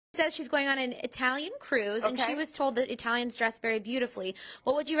says she's going on an Italian cruise, and she was told that Italians dress very beautifully.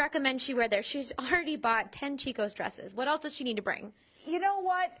 What would you recommend she wear there? She's already bought 10 Chico's dresses. What else does she need to bring? You know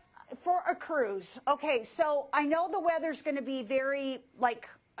what? For a cruise, okay, so I know the weather's going to be very, like,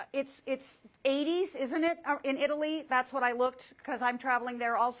 it's 80s, isn't it, in Italy? That's what I looked, because I'm traveling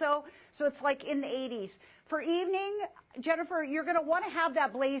there also. So it's like in the 80s. For evening, Jennifer, you're going to want to have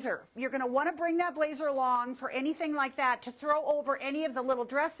that blazer. You're going to want to bring that blazer along for anything like that, to throw over any of the little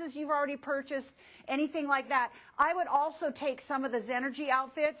dresses you've already purchased, anything like that. I would also take some of the Zenergy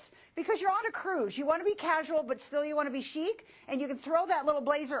outfits, because you're on a cruise. You want to be casual, but still you want to be chic, and you can throw that little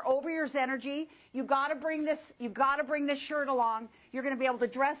blazer over your Zenergy. You got to bring this shirt along. You're going to be able to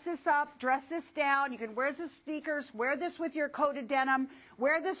dress this up, dress this down. You can wear the sneakers, wear this with your coated denim,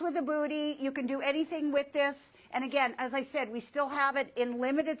 wear this with a bootie. You can do anything with this. And again, as I said, we still have it in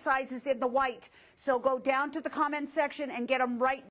limited sizes in the white. So go down to the comment section and get them right